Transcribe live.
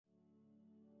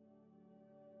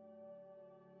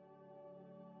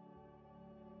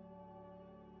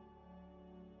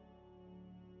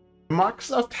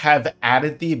Microsoft have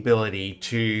added the ability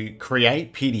to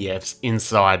create PDFs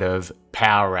inside of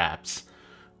Power Apps.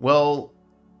 Well,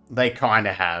 they kind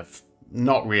of have.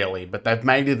 Not really, but they've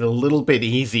made it a little bit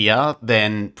easier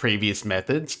than previous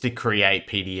methods to create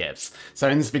PDFs. So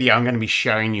in this video, I'm going to be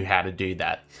showing you how to do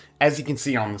that. As you can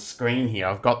see on the screen here,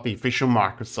 I've got the official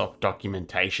Microsoft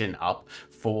documentation up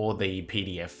for the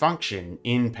PDF function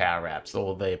in Power Apps,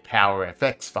 or the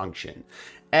PowerFX function.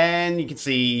 And you can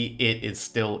see it is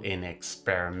still in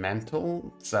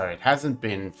experimental, so it hasn't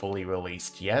been fully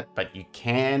released yet, but you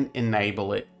can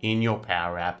enable it in your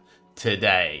Power App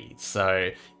today. So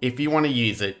if you want to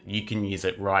use it, you can use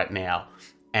it right now,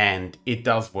 and it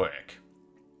does work.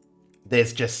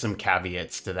 There's just some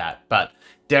caveats to that, but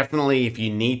definitely if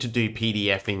you need to do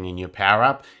PDFing in your Power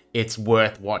App, it's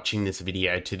worth watching this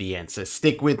video to the end. So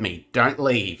stick with me, don't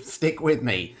leave, stick with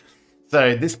me.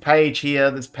 So this page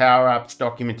here, this Power Apps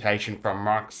documentation from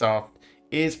Microsoft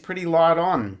is pretty light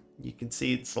on. You can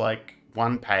see it's like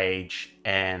one page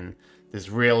and there's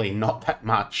really not that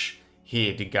much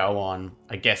here to go on.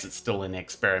 I guess it's still in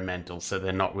experimental, so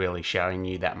they're not really showing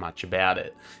you that much about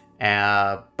it.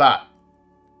 But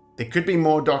there could be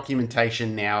more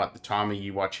documentation now at the time of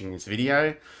you watching this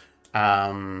video.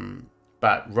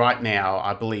 But right now,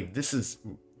 I believe this is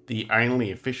the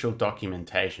only official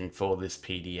documentation for this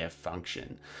PDF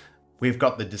function. We've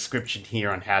got the description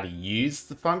here on how to use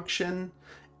the function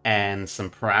and some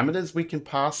parameters we can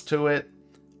pass to it.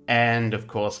 And of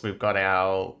course, we've got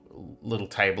our little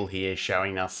table here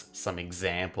showing us some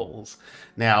examples.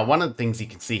 Now, one of the things you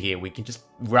can see here, we can just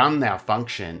run our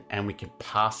function and we can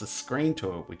pass a screen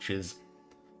to it,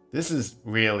 this is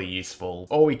really useful.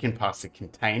 Or we can pass a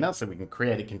container, so we can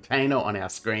create a container on our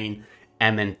screen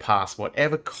and then pass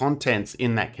whatever contents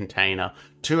in that container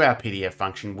to our PDF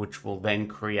function, which will then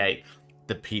create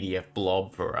the PDF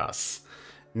blob for us.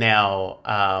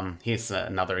 Now, here's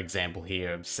another example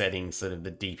here of setting sort of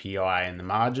the DPI and the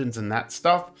margins and that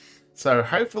stuff. So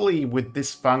hopefully with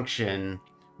this function,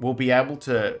 we'll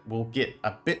get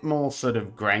a bit more sort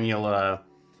of granular,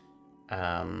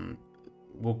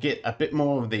 we'll get a bit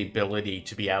more of the ability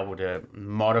to be able to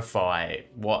modify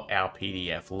what our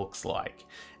PDF looks like.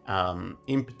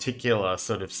 In particular,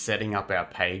 sort of setting up our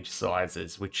page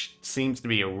sizes, which seems to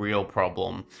be a real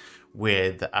problem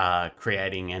with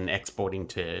creating and exporting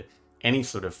to any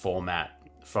sort of format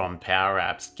from Power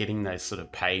Apps, getting those sort of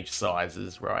page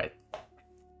sizes right.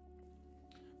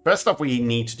 First off, we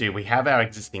need to do, we have our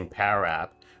existing Power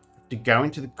App. To go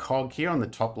into the cog here on the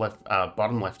top left,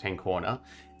 bottom left-hand corner,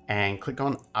 and click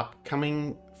on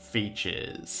Upcoming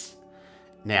Features.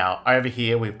 Now, over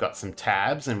here, we've got some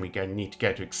tabs, and we need to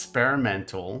go to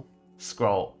Experimental,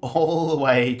 scroll all the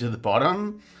way to the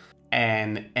bottom,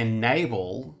 and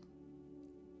enable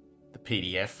the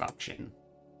PDF function.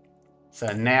 So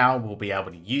now we'll be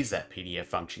able to use that PDF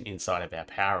function inside of our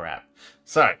Power App.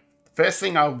 So, first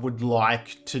thing I would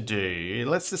like to do,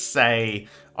 let's just say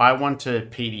I want to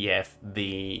PDF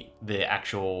the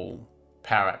actual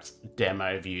Power Apps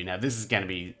demo view. Now, this is going to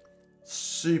be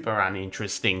super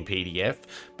uninteresting PDF,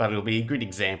 but it'll be a good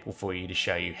example for you to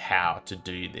show you how to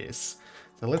do this.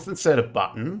 So let's insert a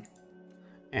button,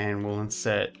 and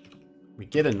we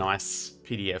get a nice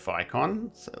PDF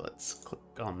icon. So let's click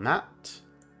on that.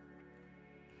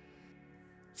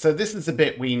 So this is the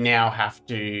bit we now have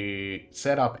to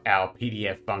set up our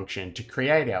PDF function to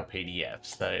create our PDF.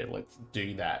 So let's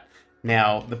do that.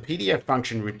 Now, the PDF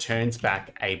function returns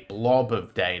back a blob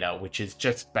of data, which is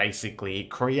just basically, it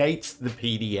creates the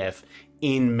PDF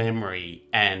in memory,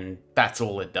 and that's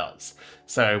all it does.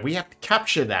 So we have to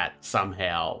capture that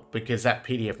somehow, because that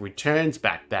PDF returns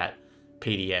back that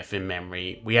PDF in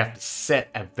memory. We have to set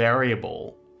a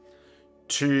variable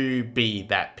to be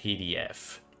that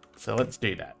PDF. So let's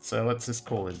do that. So let's just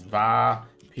call this var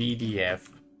PDF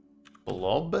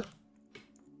blob.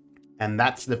 And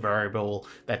that's the variable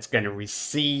that's going to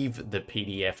receive the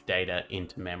PDF data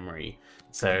into memory.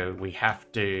 So we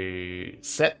have to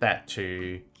set that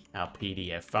to our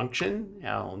PDF function,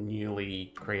 our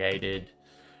newly created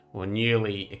or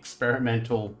newly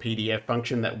experimental PDF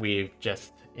function that we've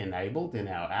just enabled in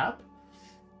our app.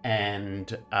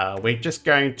 And we're just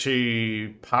going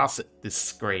to pass it this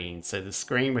screen. So the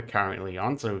screen we're currently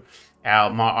on. So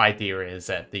my idea is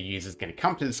that the user is going to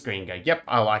come to the screen and go, yep,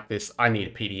 I like this. I need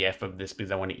a PDF of this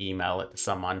because I want to email it to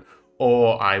someone,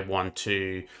 or I want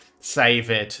to save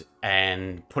it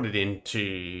and put it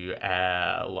into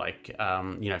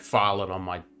file it on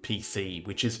my PC,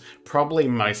 which is probably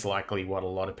most likely what a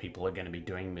lot of people are going to be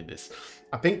doing with this.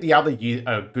 I think the other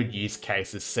good use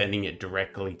case is sending it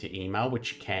directly to email,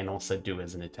 which you can also do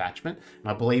as an attachment.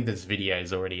 And I believe there's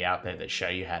videos already out there that show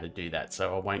you how to do that,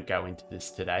 so I won't go into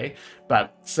this today.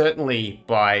 But certainly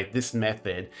by this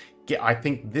method, I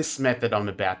think this method I'm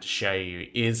about to show you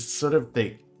is sort of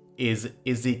the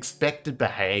expected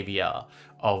behavior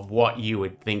of what you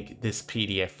would think this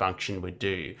PDF function would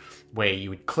do, where you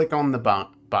would click on the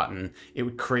button, it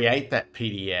would create that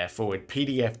PDF or would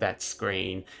PDF that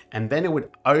screen, and then it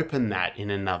would open that in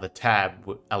another tab,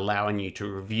 allowing you to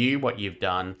review what you've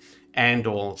done and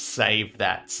or save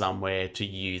that somewhere to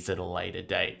use at a later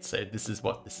date. So this is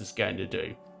what this is going to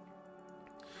do.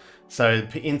 So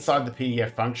inside the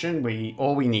PDF function,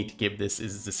 all we need to give this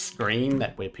is the screen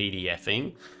that we're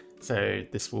PDFing. So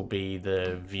this will be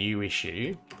the view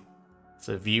issue.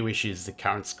 So view issue is the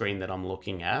current screen that I'm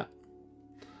looking at.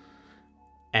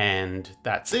 And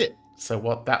that's it. So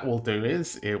what that will do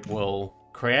is it will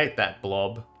create that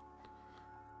blob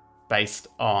based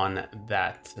on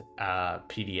that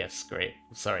PDF screen.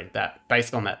 Sorry,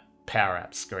 based on that Power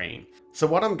App screen. So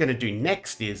what I'm going to do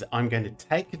next is I'm going to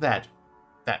take that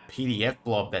PDF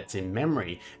blob that's in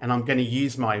memory, and I'm going to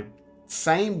use my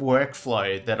same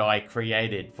workflow that I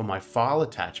created for my file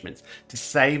attachments to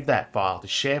save that file to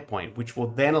SharePoint, which will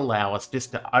then allow us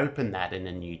just to open that in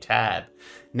a new tab.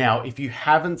 Now, if you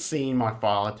haven't seen my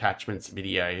file attachments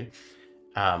video,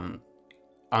 I'm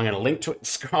going to link to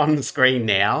it on the screen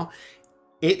now.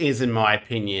 It is, in my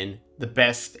opinion, the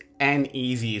best and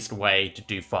easiest way to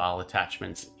do file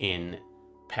attachments in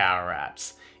Power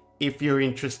Apps. If you're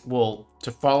interested, well,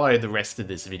 to follow the rest of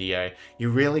this video,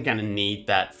 you're really going to need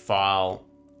that file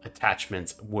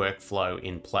attachments workflow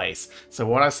in place. So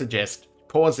what I suggest,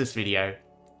 pause this video,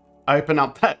 open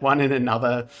up that one in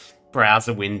another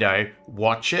browser window,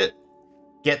 watch it,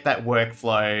 get that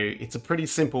workflow. It's a pretty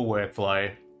simple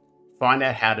workflow. Find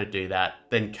out how to do that,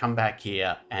 then come back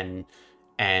here and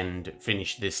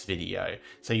finish this video.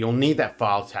 So you'll need that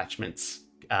file attachments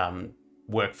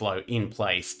workflow in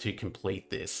place to complete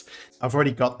this. I've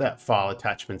already got that file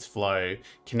attachments flow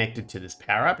connected to this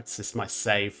Power App. It's just my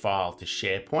save file to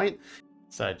SharePoint.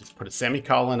 So just put a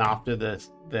semicolon after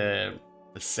the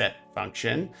set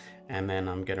function, and then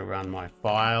I'm going to run my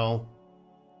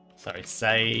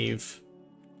save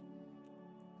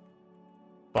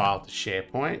file to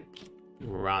SharePoint,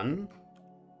 run.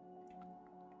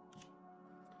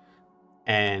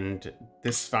 And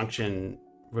this function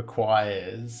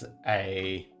requires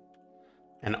an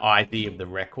ID of the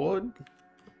record.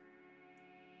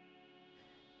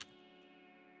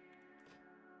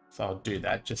 So I'll do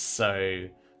that just so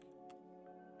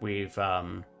we've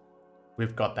got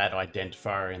that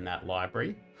identifier in that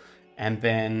library. And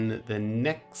then the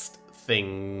next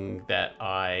thing that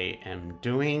I am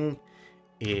doing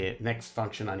next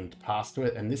function I need to pass to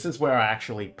it, and this is where I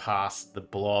actually pass the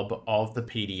blob of the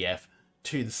PDF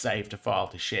to the save to file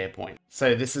to SharePoint.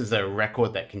 So this is a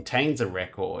record that contains a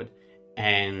record,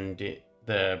 and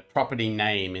the property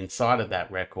name inside of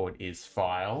that record is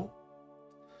file,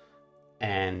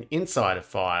 and inside of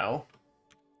file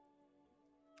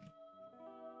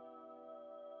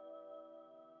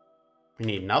we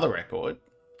need another record,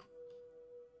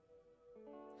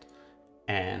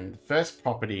 and the first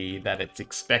property that it's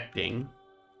expecting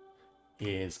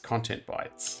is content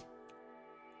bytes.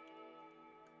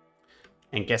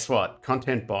 And guess what?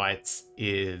 Content bytes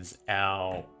is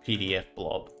our PDF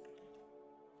blob.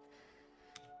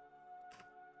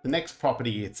 The next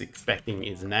property it's expecting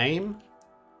is name.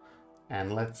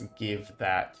 And let's give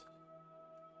that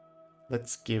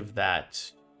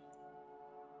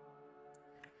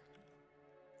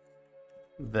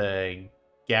the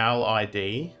gal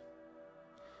ID,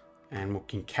 and we'll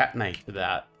concatenate to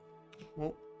that.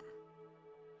 Oh.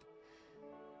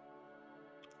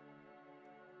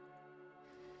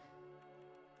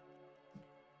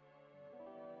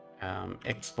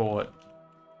 Export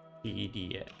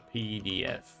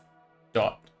PDF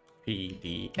dot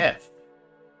PDF.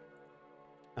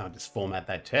 I'll just format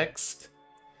that text.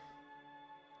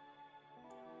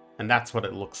 And that's what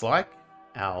it looks like,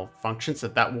 our function. So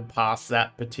that will pass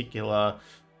that particular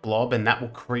blob, and that will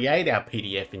create our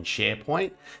PDF in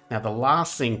SharePoint. Now, the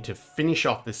last thing to finish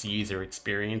off this user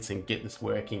experience and get this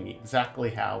working exactly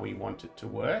how we want it to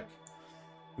work,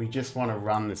 we just want to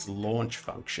run this launch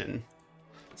function.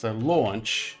 So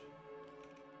launch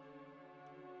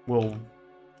will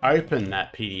open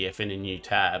that PDF in a new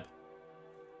tab.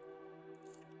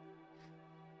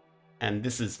 And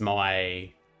this is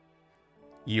my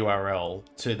URL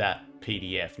to that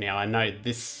PDF. Now, I know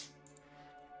this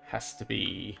has to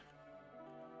be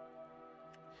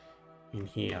in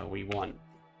here. We want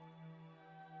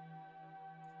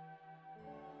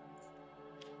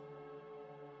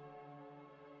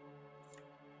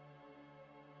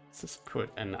Let's just put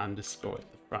an underscore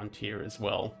at the front here as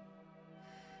well.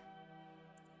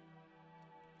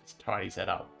 Just tidies that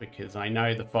up because I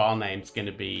know the file name's going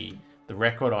to be the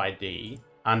record ID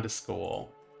underscore,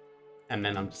 and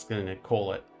then I'm just going to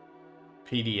call it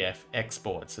PDF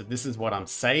export. So this is what I'm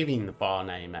saving the file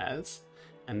name as,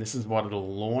 and this is what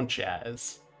it'll launch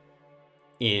as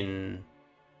in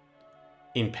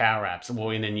Power Apps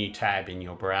or in a new tab in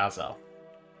your browser.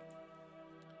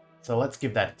 So let's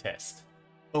give that a test.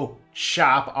 Oh,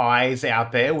 sharp eyes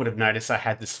out there would have noticed I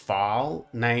had this file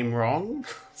name wrong.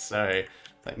 So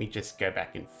let me just go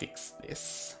back and fix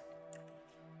this.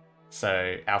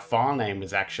 So our file name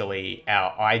was actually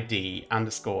our ID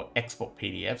underscore export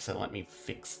PDF. So let me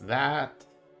fix that.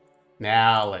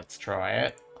 Now let's try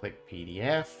it. Click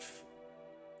PDF.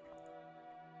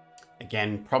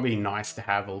 Again, probably nice to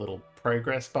have a little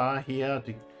progress bar here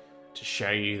to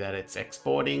show you that it's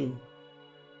exporting.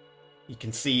 You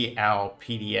can see our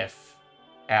PDF,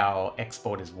 our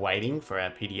export is waiting for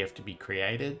our PDF to be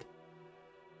created.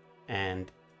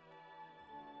 And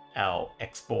our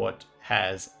export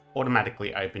has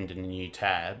automatically opened in a new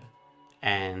tab.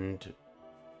 And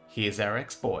here's our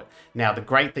export. Now, the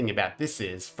great thing about this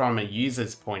is, from a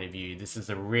user's point of view, this is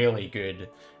a really good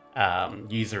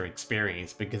user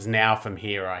experience, because now from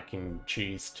here I can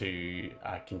choose to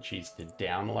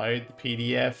download the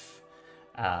PDF.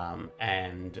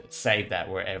 And save that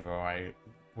wherever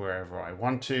I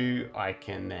want to. I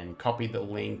can then copy the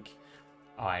link.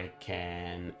 I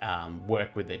can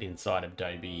work with it inside of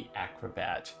Adobe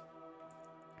Acrobat.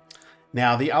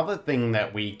 Now, the other thing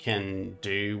that we can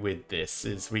do with this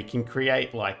is we can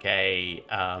create like a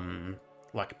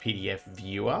PDF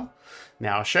viewer.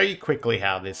 Now, I'll show you quickly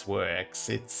how this works.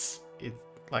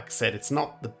 Like I said, it's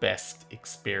not the best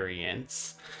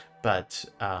experience. But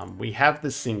we have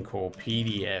this thing called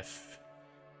PDF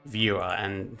viewer,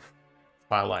 and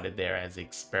highlighted there as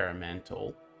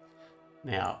experimental.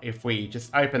 Now, if we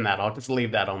just open that, I'll just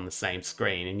leave that on the same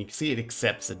screen, and you can see it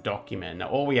accepts a document. Now,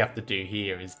 all we have to do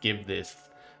here is give this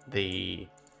the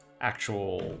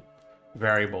actual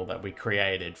variable that we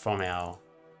created from our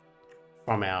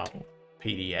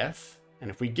PDF,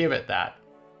 and if we give it that,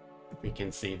 we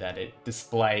can see that it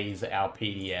displays our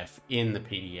PDF in the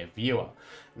PDF viewer.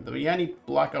 The only,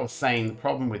 like I was saying, the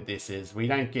problem with this is we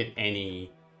don't get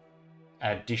any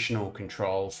additional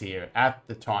controls here at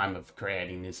the time of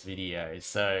creating this video.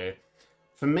 So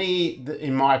for me,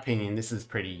 in my opinion, this is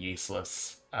pretty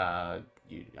useless. I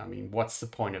mean, what's the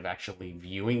point of actually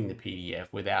viewing the PDF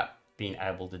without being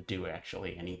able to do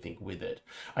actually anything with it?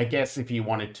 I guess if you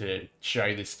wanted to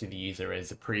show this to the user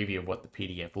as a preview of what the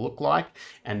PDF looked like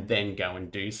and then go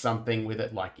and do something with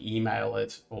it, like email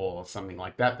it or something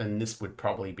like that, then this would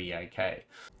probably be okay.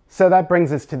 So that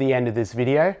brings us to the end of this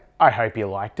video. I hope you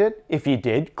liked it. If you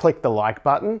did, click the like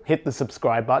button, hit the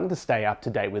subscribe button to stay up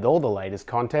to date with all the latest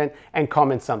content, and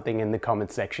comment something in the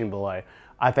comment section below.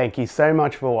 I thank you so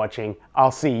much for watching.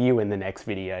 I'll see you in the next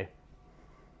video.